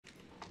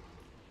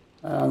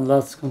And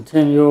let's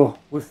continue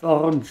with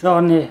our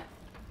journey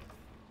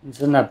in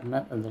the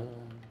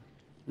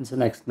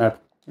next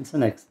map,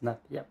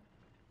 yep.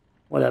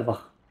 Whatever,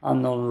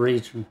 unknown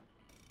region.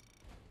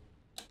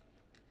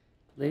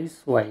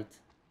 Please wait.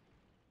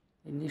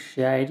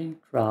 Initiating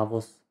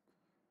travels.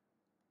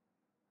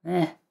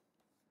 Not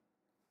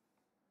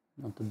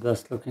the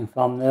best looking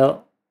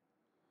thumbnail.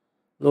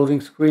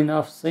 Loading screen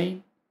I've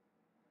seen.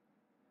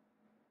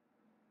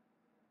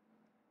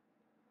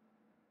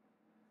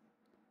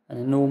 An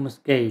enormous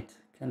gate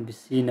can be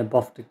seen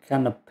above the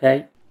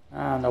canopy.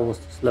 And that was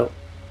too slow.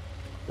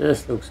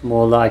 This looks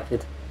more like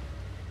it.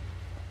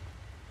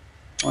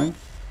 Oink.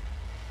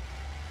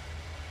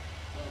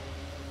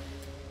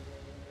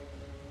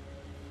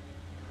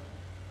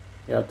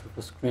 Yeah, I took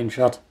a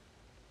screenshot.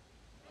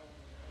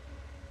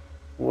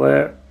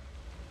 Where?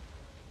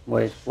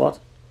 Wait, what?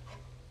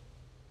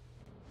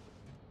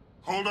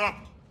 Hold up!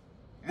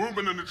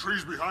 Movement in the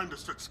trees behind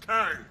us, it's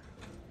Kang!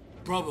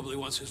 Probably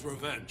wants his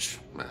revenge.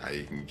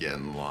 You can get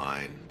in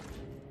line.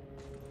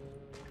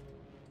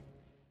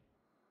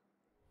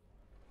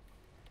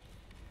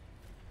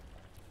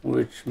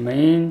 Which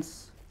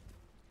means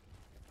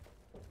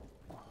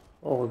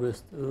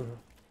August.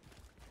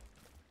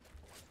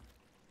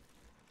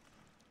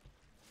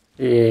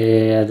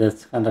 Yeah,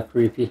 that's kind of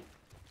creepy.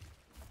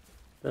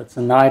 That's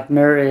a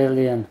nightmare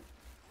alien.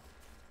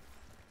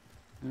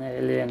 An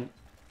alien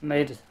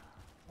made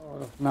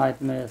out of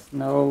nightmares.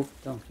 No,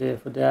 don't care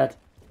for that.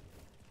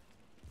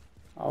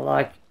 I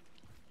like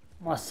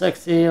my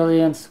sexy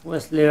aliens.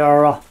 Where's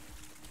Liara?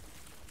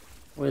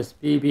 Where's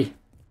BB?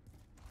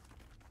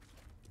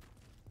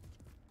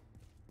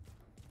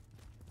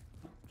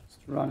 Just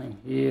running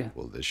here.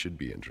 Well, this should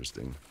be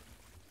interesting.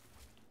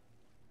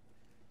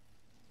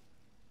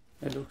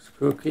 It looks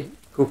cookie.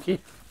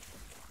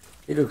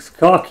 It looks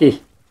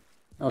cocky,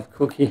 not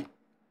cookie.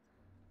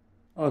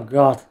 Oh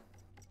god,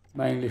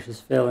 my English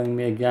is failing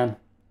me again.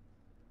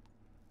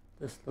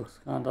 This looks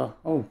kinda,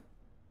 oh,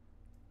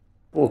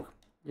 book,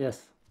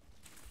 yes.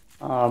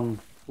 I'm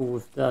cool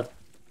with that.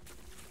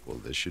 Well,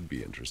 this should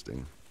be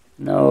interesting.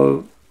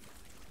 No.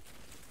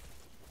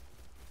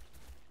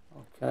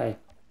 Okay.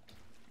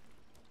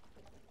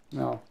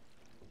 No.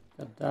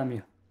 God damn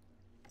you.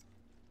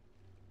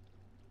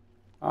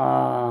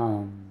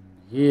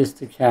 Here's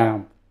the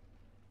camp.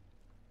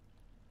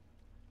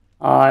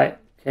 I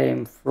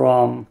came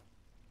from...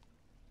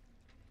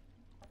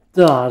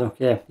 I don't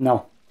care.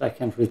 No, I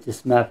can't read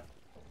this map.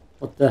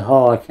 What the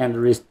hell, I can't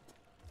read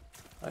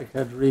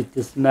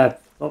this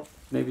map. Oh,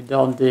 maybe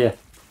down there.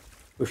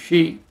 Was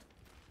she?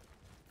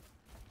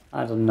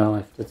 I don't know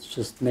if that's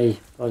just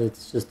me, but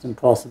it's just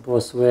impossible, I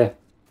swear.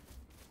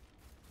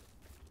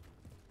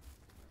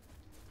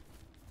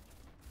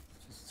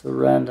 Just so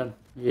random.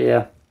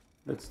 Yeah,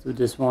 let's do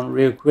this one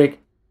real quick.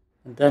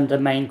 And then the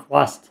main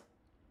quest.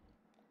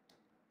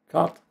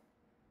 Cut.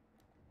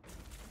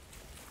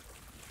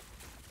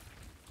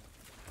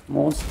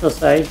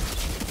 Monsters, eh?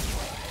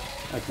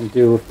 I can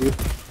deal with you.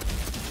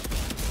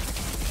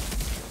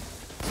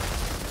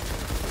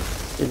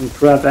 Didn't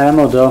grab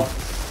ammo though.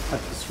 I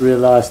just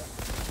realized.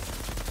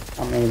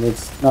 I mean,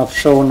 it's not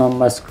shown on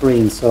my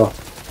screen, so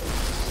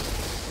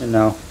you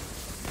know.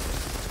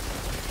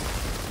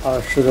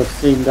 I should have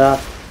seen that.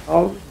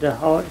 How the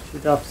hell I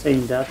should have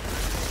seen that?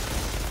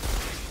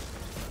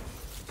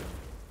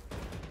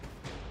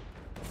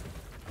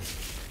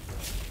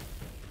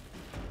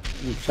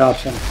 I'm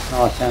charging.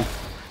 No, I can't.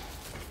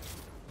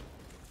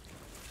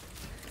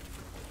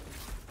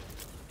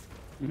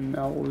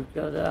 Now we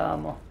got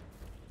ammo.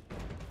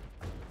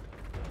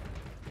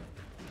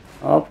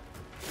 Up.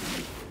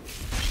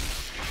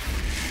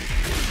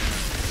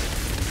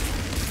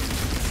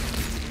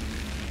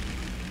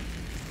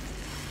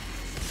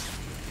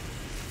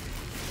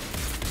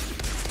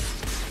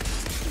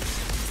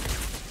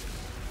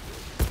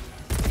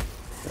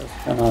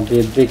 There's gonna be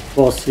a big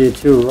boss here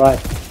too, right?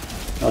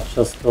 Not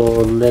just the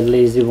little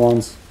easy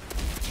ones.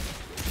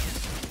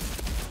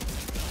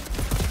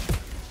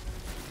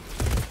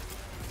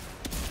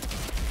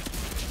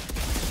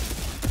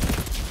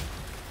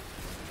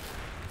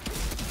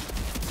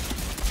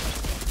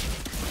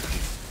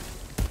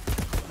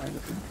 I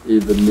don't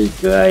even need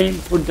to aim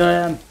for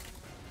them.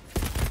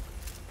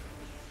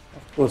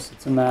 Of course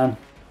it's a man.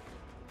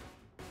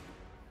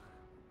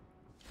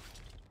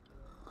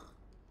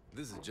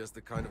 This is just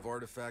the kind of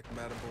artifact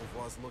Madame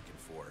Beauvoir's looking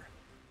for.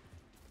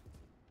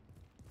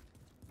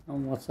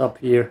 And what's up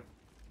here?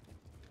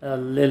 A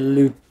little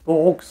loot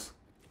box.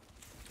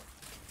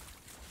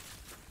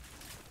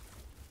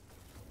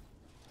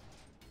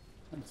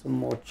 And some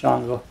more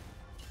jungle.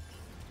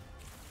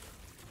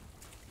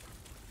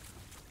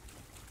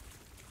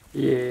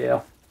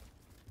 Yeah.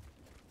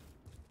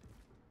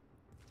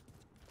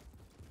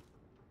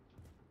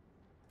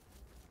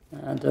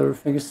 And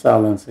everything is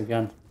silence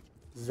again.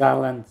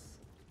 Silence.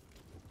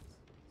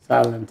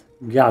 Silent.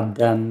 God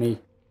damn me.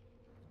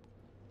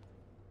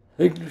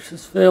 English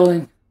is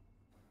failing.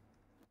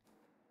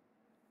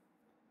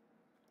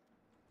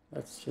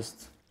 Let's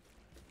just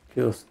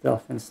kill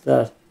stuff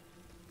instead.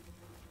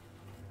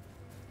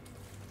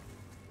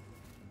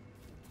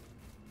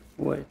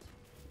 Wait.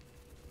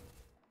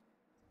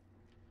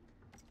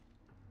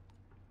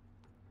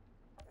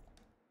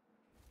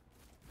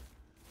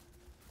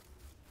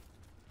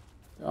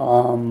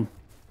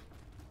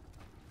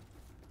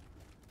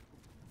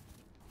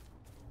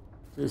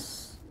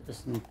 This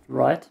isn't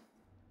right.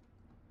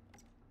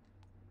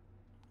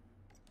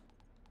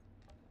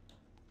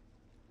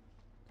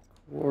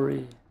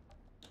 Quarry.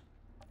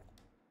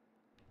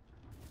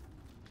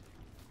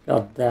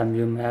 God damn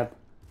you, map.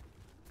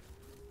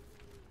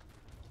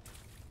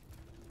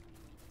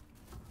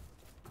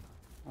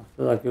 I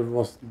feel like it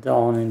was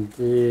down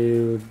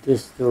into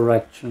this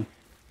direction.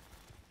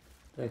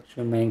 The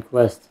actual main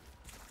quest.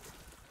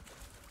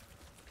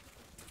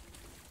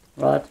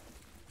 Right?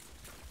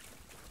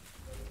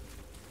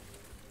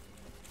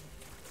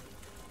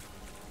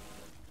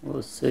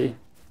 We'll see.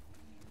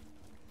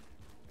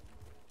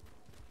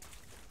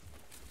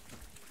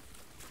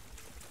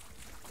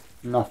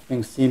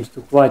 Nothing seems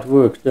to quite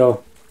work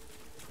though.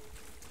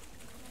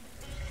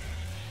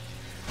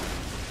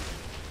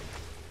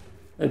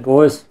 Hey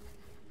boys.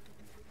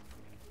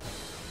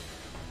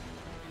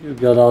 You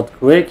got out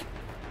quick.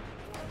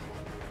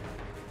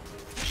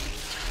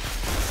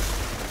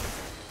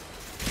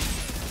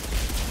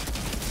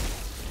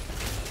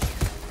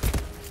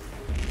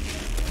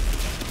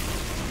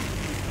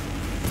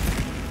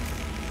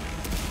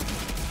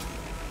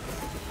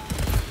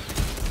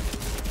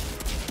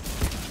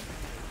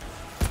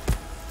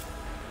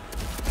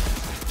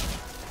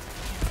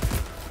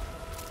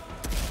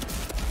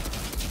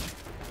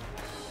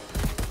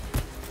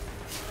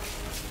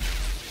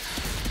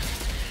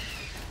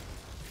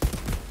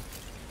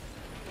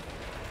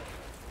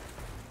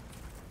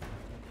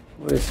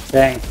 Where's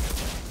tank?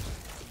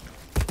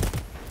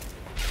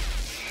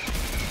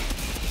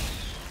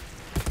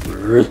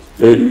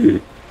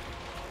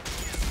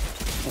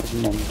 That's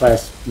my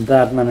best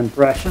Batman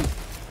impression.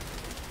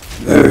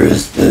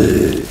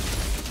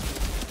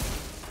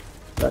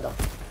 Better.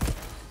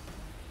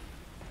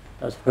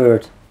 That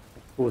hurt.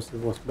 Of course it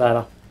was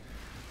better.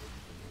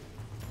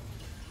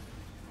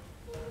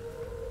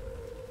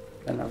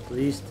 Can I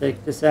please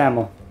take this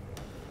ammo?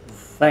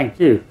 Thank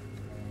you.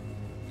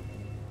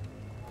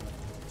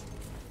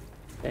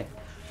 Okay.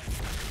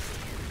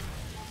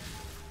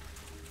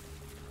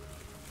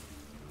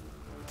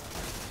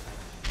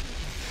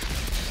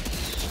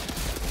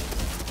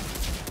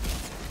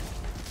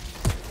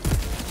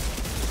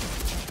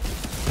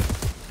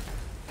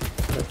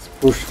 Let's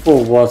push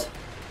forward.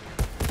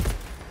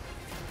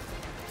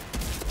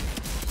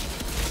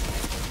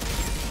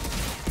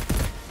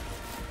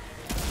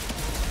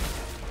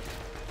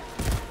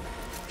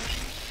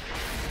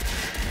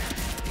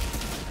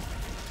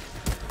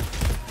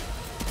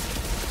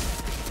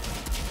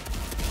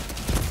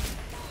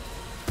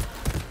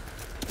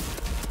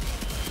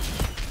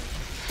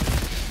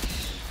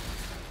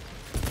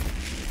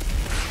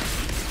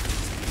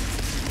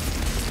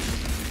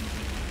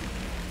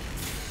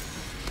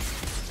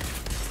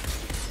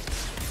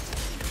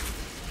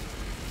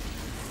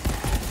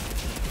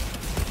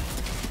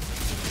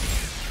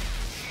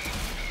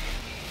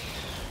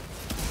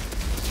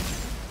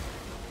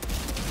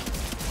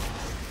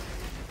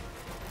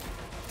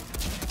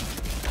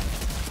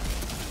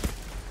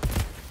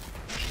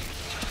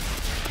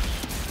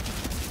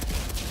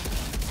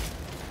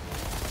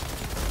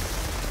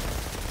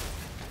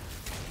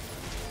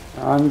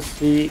 And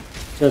he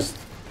just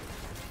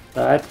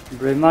died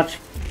pretty much.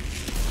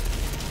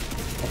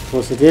 Of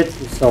course he did,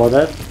 you saw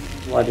that.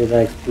 Why did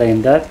I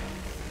explain that?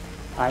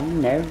 I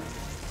know.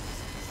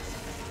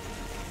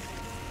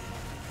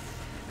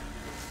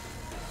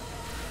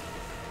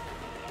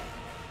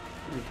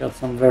 We got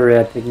some very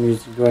epic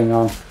music going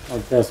on. Oh,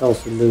 there's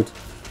also loot.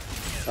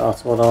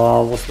 That's what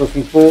I was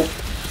looking for.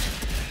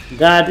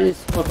 That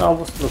is what I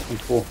was looking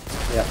for.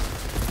 Yeah.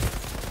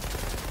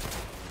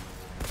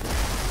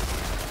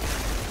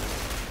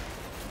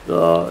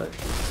 Die.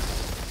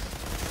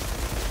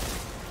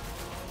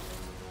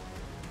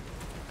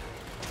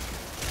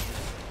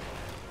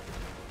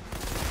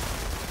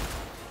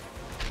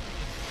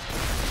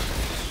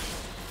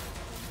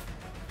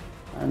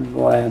 And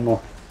more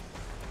ammo.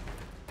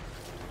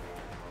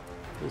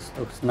 This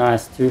looks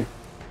nice too.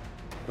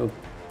 So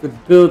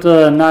could build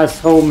a nice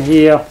home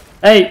here.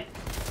 Hey!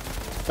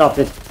 Stop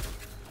it.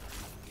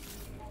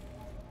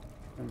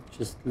 And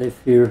just live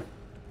here.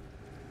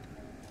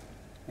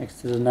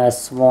 Next to the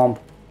nice swamp.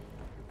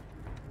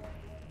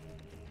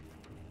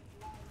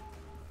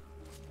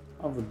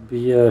 I would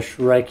be a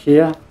Shrek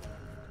here.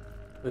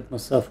 Build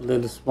myself a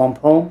little swamp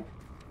home.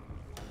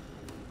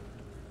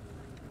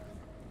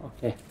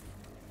 Okay.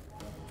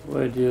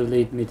 Where do you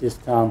lead me this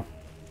time?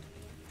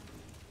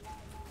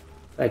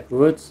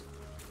 Backwards.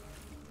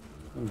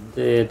 Don't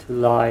dare to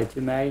lie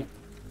to me.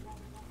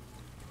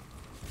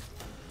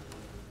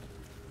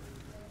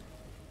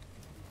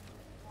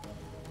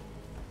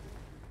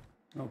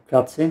 No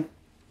cutscene.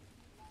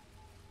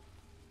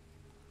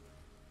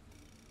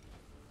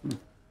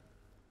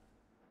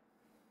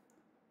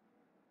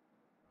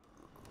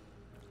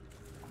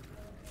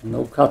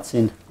 No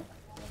cutscene.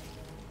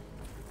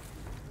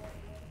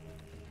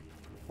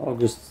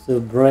 August's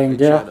brain Hey,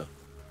 there. Jenna,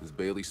 is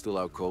Bailey still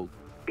out cold?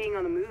 Being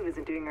on the move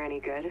isn't doing her any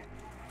good.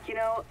 You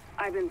know,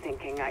 I've been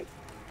thinking,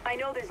 I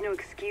know there's no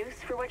excuse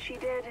for what she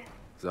did.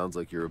 Sounds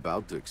like you're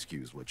about to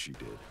excuse what she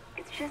did.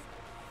 It's just,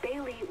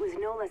 Bailey was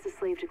no less a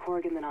slave to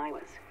Corrigan than I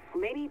was.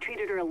 Maybe he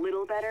treated her a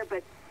little better,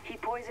 but he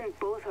poisoned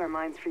both our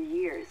minds for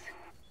years.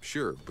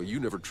 Sure, but you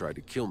never tried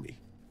to kill me.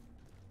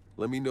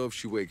 Let me know if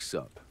she wakes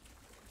up.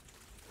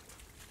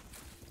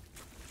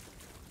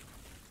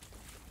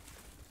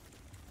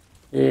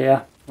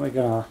 Yeah, we're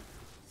gonna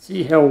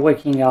see her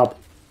waking up.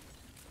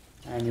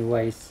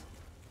 Anyways,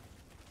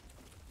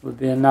 would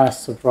be a nice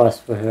surprise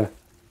for her.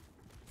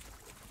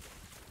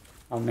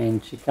 I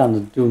mean, she kind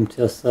of doomed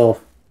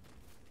herself.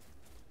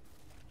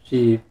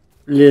 She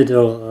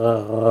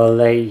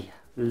literally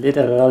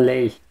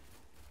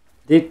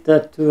did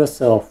that to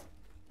herself.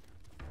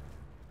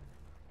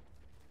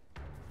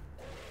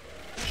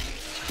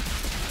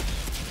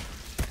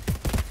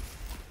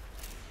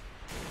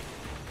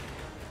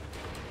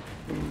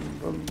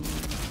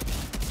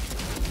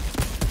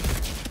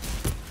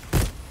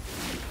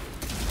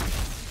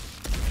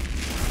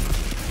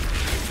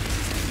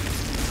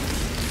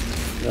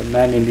 There are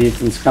many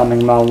mutants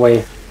coming my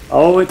way.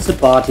 Oh, it's a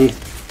party.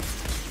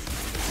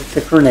 It's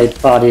a grenade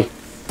party.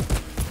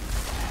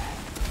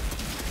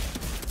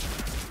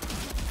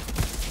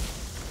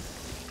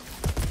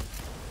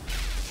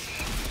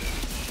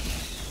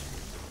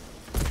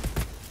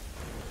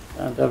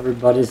 And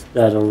everybody's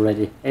dead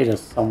already. Hey,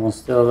 there's someone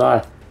still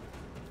alive.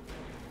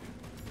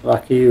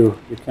 Lucky you.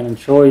 You can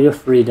enjoy your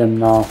freedom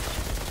now.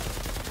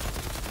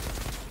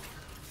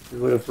 You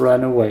would have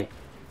run away.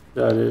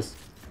 That is.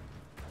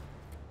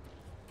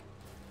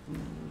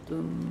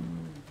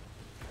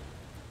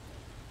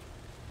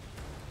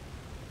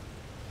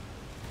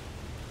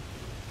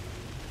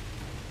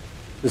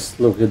 Just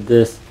look at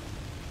this.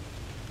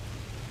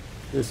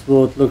 This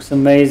world looks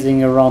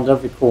amazing around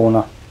every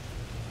corner.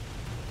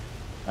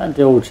 And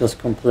they all just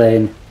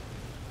complain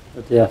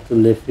that they have to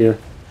live here.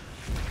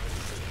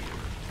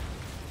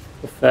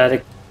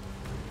 Pathetic.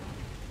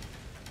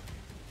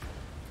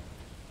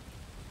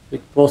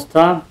 Big boss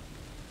time?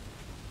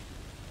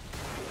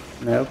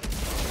 Nope.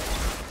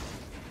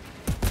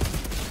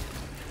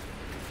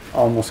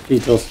 Oh,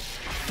 mosquitoes.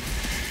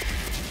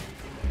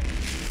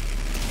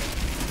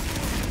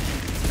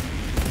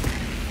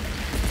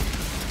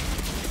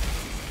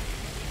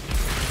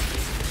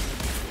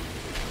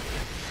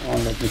 Oh,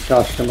 let me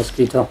charge the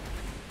mosquito.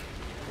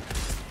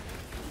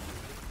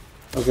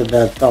 Look at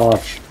that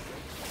dodge.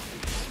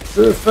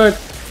 Perfect.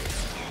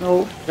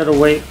 No, get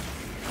away.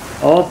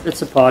 Oh,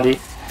 it's a party.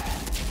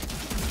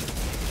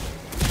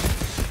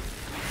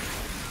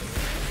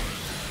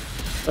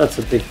 That's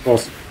a big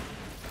boss.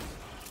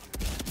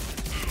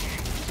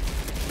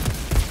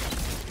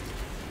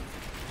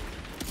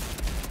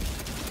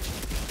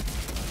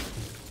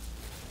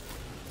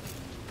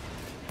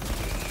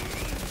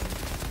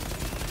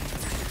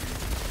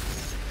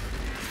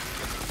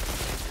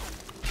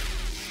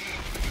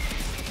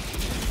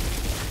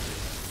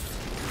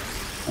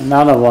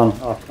 Another one.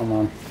 Oh, come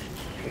on.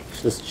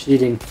 It's just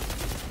cheating.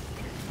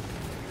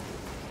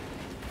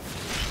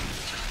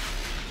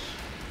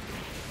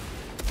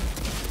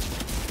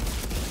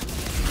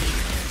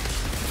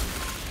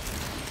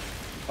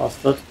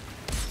 Bastard.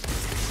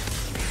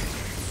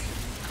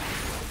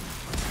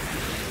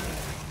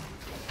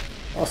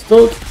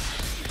 Bastard.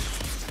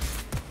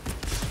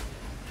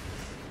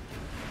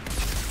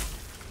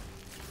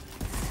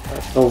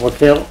 That's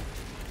overkill.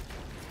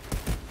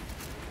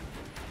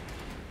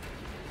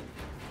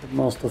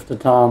 Most of the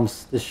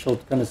times this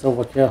shotgun is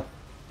overkill.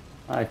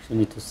 I actually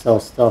need to sell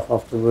stuff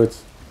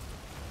afterwards.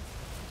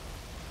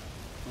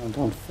 I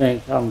don't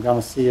think I'm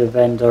gonna see a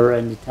vendor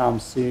anytime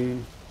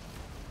soon.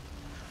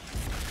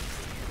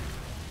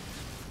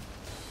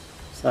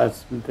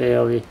 Besides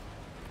barely.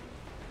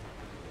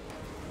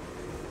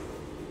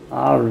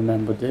 I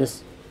remember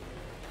this.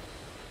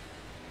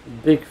 A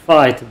big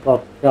fight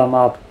about to come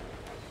up.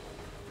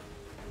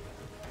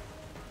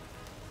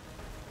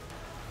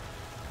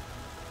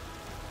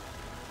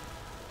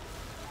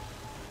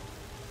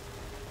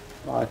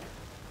 Like,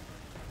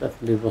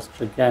 definitely was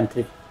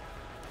gigantic.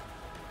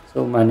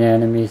 So many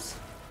enemies.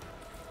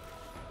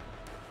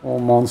 All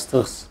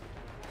monsters.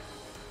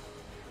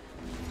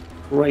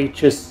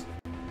 Creatures.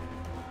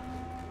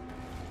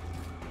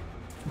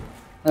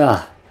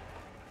 Ah.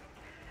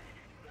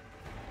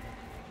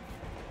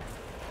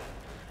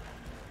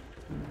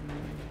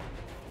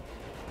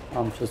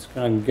 I'm just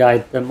gonna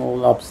guide them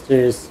all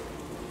upstairs.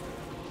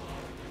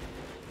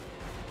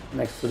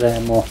 Next to the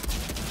ammo.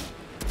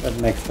 That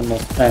makes the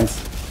most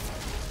sense.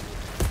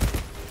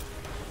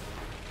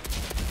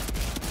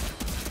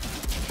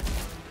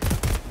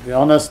 To be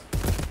honest,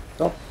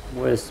 stop.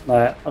 Where's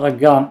my other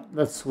gun?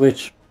 Let's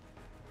switch.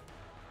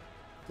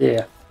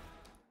 There.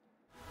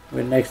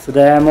 We're next to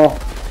the ammo.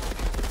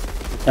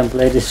 We can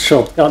play this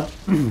shotgun.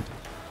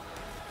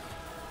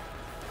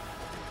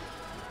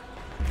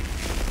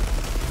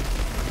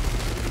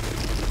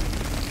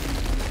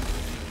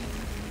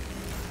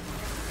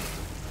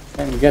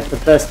 Can get the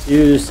best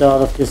use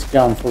out of this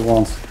gun for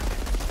once.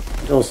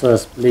 It also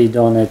has bleed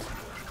on it.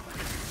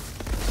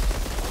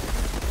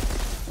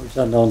 Which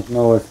I don't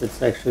know if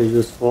it's actually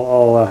used for.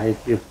 Oh, I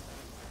hate you.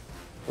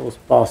 Those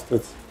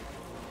bastards.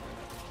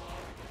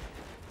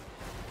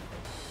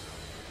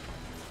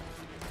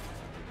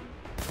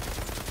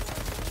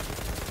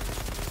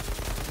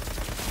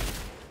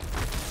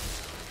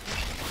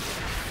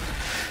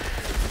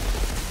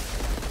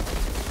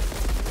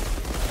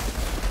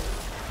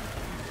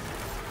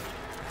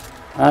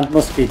 And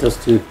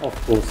mosquitoes too, of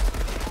course.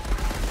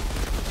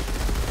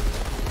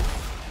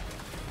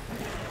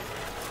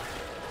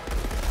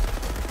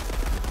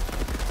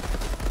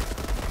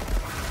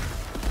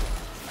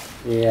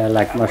 Yeah, I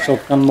like my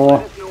shotgun more.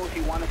 Let us know if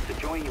you want us to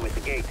join you at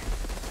the gate.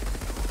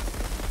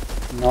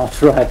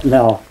 Not right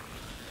now.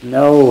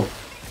 No,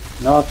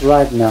 not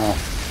right now.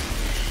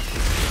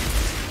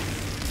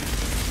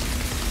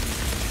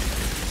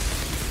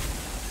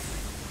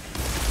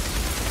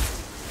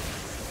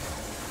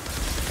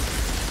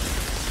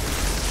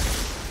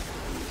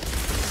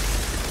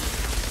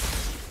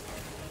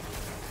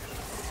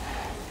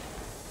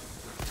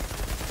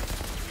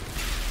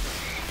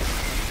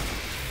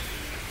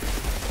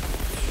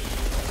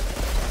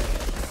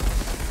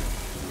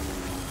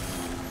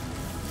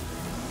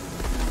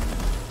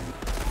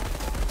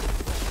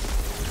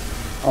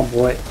 Oh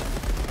boy.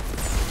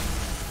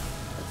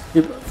 Let's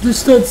keep a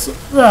distance.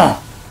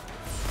 Ah!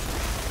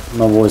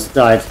 My voice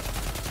died.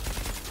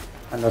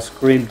 And I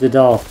screamed it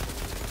out.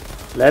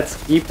 Let's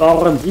keep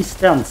our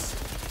distance.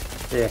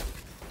 There.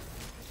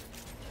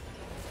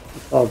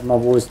 Without my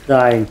voice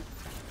dying.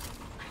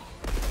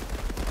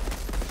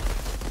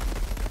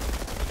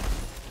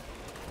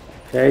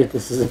 Okay,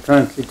 this is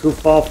apparently too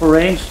far for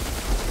range.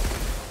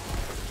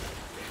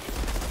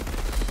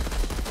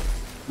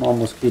 More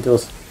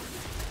mosquitoes.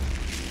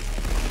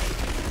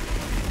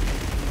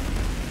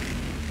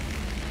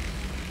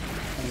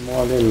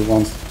 More little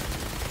ones.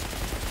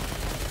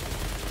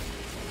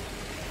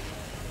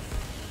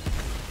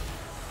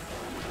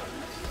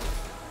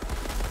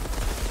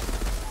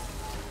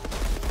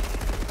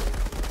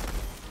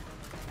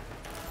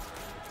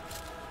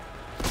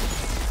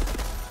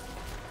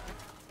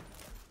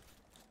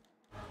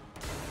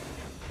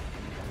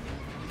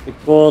 It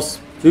was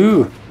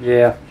 2,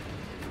 yeah.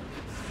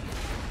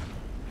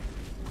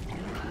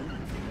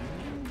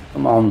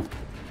 Come on,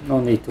 no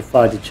need to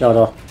fight each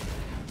other.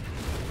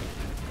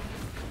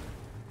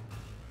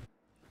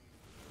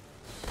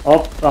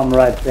 Oh, I'm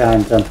right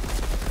behind them.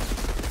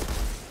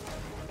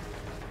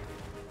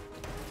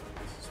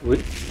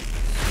 Sweet.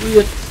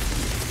 Sweet.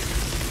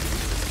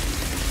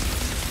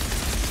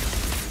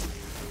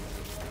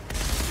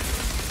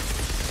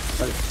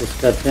 Let's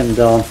just get him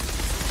down.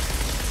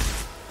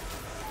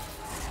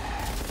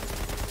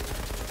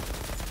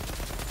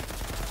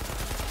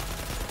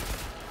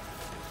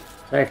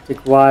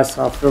 Tactic wise,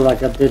 I feel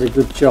like I did a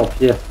good job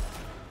here.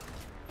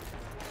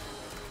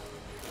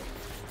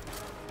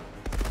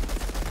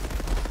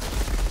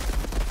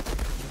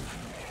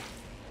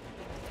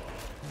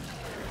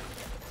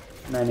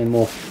 Many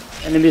more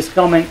enemies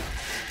coming.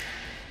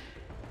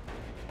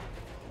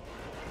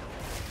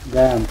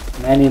 Damn,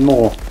 many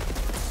more.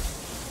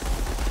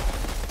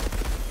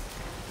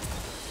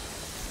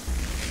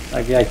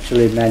 Like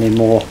actually many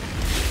more.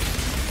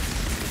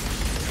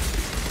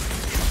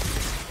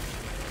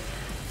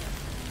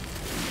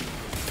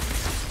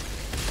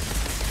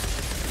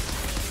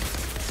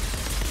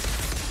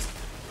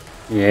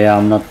 Yeah,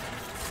 I'm not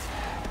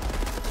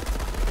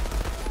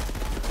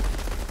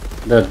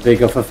that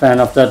big of a fan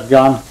of that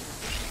gun.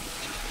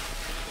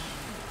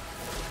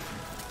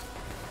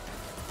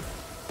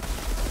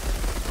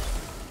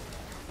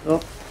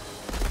 Oh.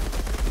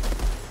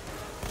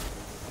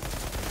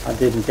 I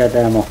didn't get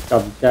ammo,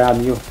 god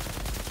damn you.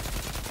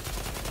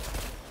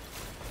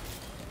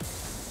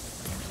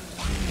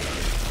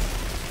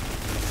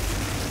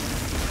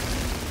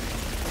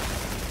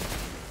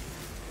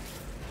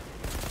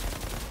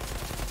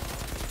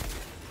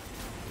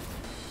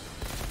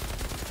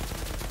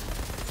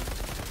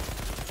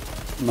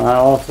 My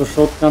auto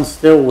shotgun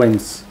still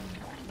wins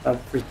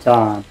every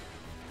time.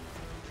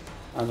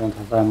 I don't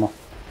have ammo.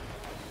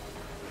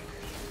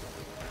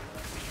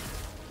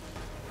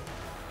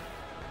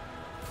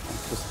 I'm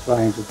just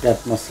trying to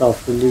get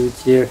myself the loot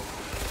here.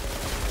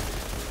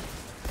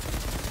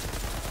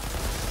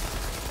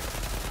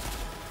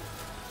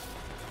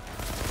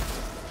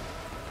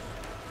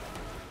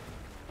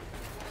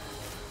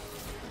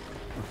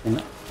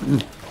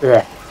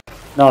 Okay,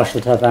 now I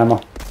should have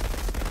ammo.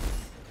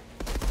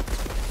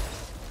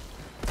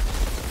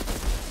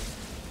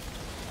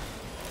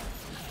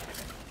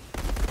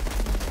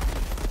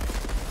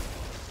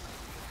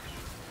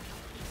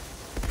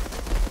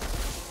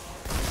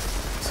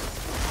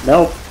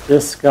 Nope,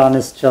 this gun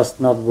is just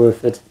not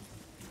worth it.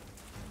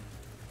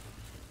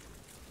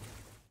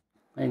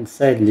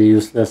 Insanely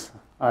useless.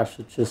 I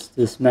should just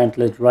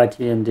dismantle it right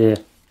here and there.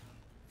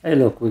 Hey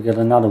look, we got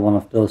another one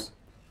of those.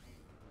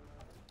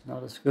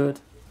 Not as good.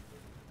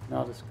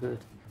 Not as good.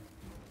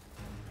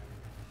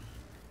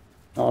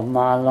 Not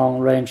my long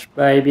range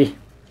baby.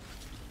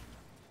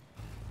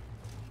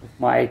 With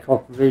my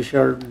ACOG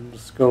vision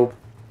scope.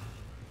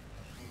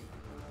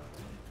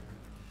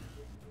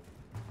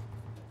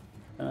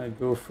 Can I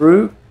go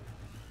through?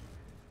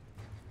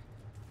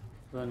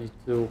 Do I need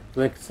to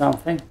click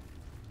something?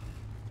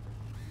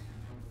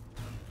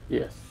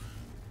 Yes.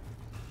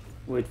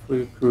 Wait for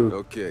your crew.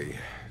 Okay,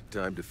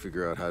 time to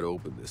figure out how to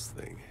open this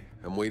thing.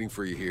 I'm waiting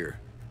for you here.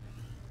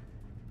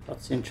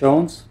 Cutscene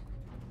Jones?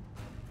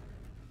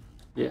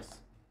 Yes.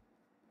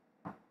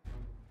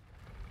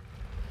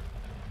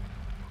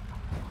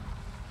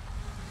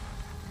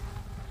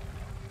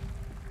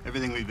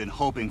 Everything we've been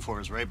hoping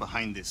for is right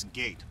behind this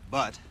gate,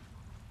 but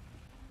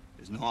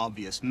there's no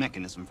obvious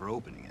mechanism for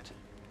opening it.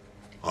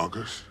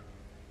 August,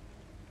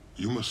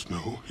 you must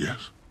know,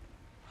 yes?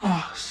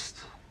 Lost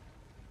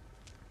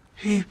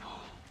people.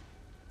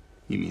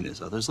 You mean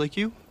there's others like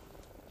you?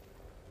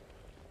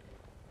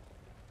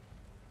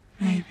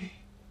 Maybe.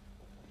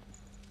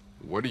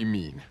 What do you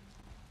mean?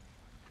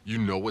 You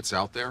know what's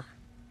out there?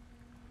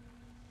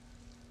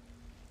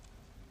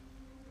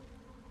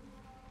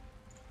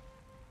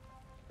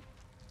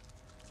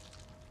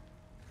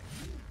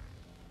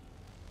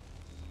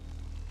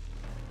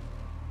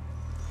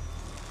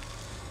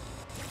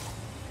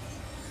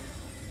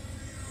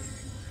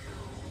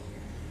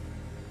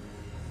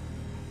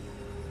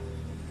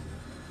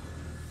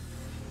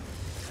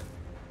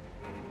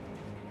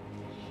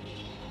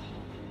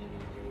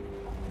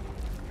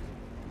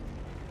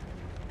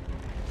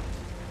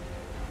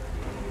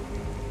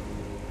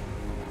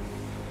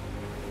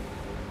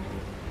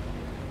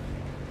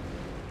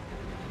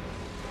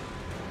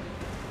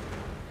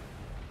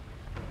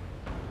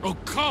 Oh,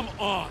 come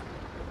on!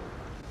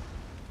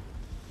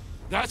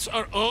 That's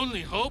our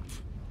only hope?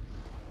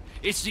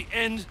 It's the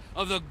end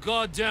of the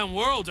goddamn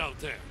world out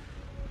there.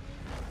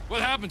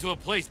 What happened to a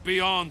place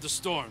beyond the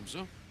storms,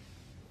 huh?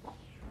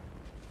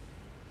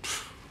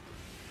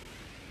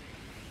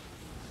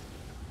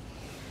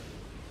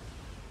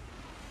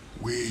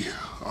 We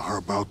are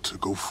about to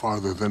go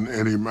farther than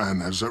any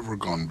man has ever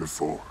gone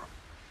before.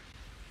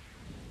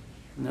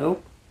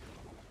 Nope.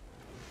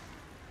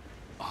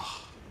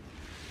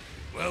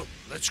 Well,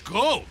 let's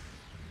go!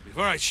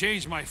 Before I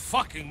change my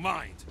fucking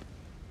mind.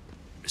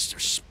 Mr.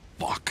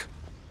 Spock.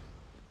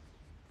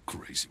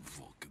 Crazy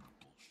Vulcan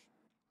bullshit.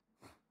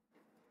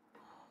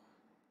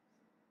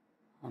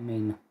 I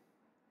mean,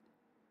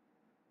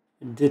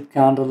 it did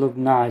kind of look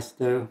nice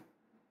though.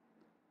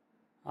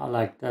 I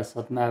like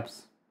desert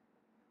maps.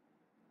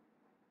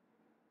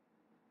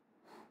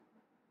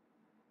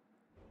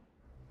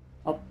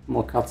 Oh,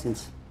 more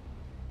cutscenes.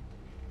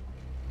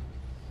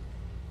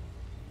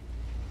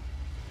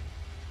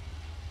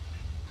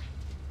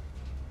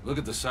 Look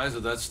at the size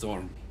of that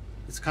storm.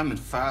 It's coming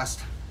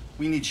fast.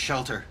 We need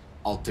shelter.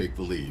 I'll take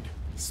the lead.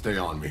 Stay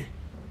on me.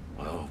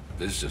 Well,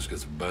 this just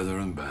gets better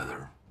and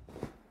better.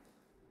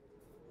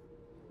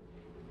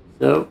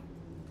 So,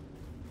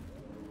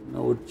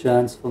 no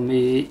chance for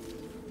me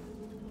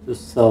to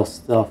sell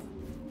stuff.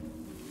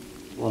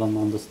 What I'm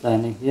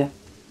understanding here.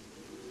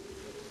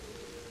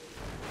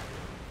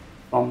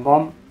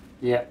 Bomb.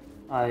 Yeah,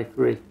 I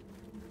agree.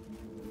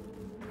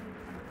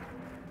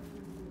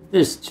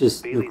 This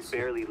just Bailey's looks...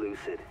 barely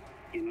lucid.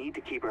 You need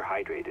to keep her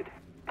hydrated.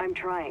 I'm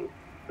trying,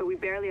 but we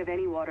barely have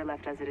any water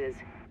left as it is.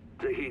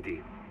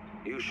 Tahiti,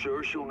 you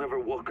sure she'll never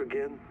walk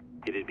again?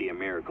 It'd be a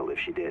miracle if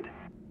she did.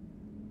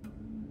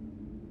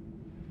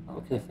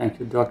 Okay, thank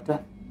you, Doctor.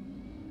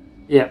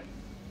 Yep.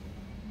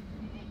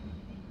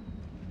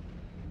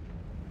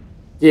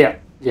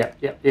 Yep.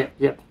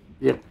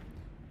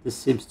 This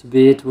seems to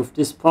be it with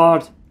this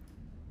part.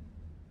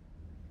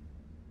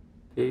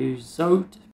 Peace out.